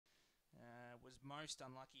was most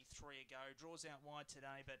unlucky 3 ago. Draws out wide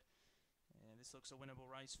today, but this looks a winnable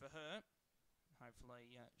race for her.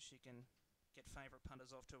 Hopefully she can get favourite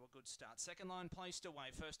punters off to a good start. Second line placed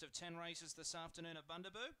away. First of 10 races this afternoon at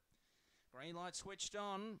Bundaberg. Green light switched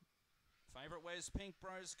on. Favourite Where's Pink,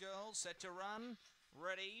 Bros Girl, set to run.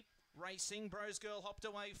 Ready. Racing, Bros Girl hopped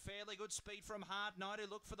away fairly good speed from Hard Night, who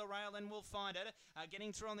look for the rail and will find it.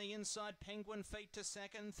 Getting through on the inside, Penguin Feet to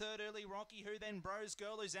second. Third, Early Rocky, who then Bros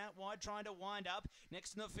Girl, who's out wide trying to wind up.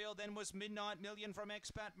 Next in the field then was Midnight Million from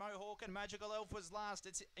Expat Mohawk, and Magical Elf was last.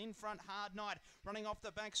 It's in front, Hard Night, running off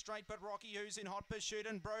the back straight, but Rocky Who's in hot pursuit,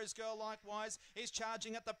 and Bros Girl likewise is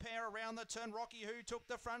charging at the pair around the turn. Rocky Who took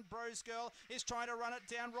the front, Bros Girl is trying to run it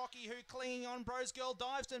down. Rocky Who clinging on, Bros Girl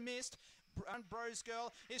dives and missed. Bros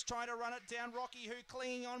Girl is trying to run it down. Rocky Who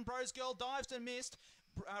clinging on. Bros Girl dives and missed.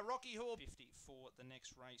 Rocky Who 50 for the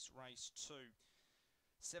next race, race 2.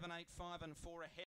 7, 8, 5 and 4 ahead.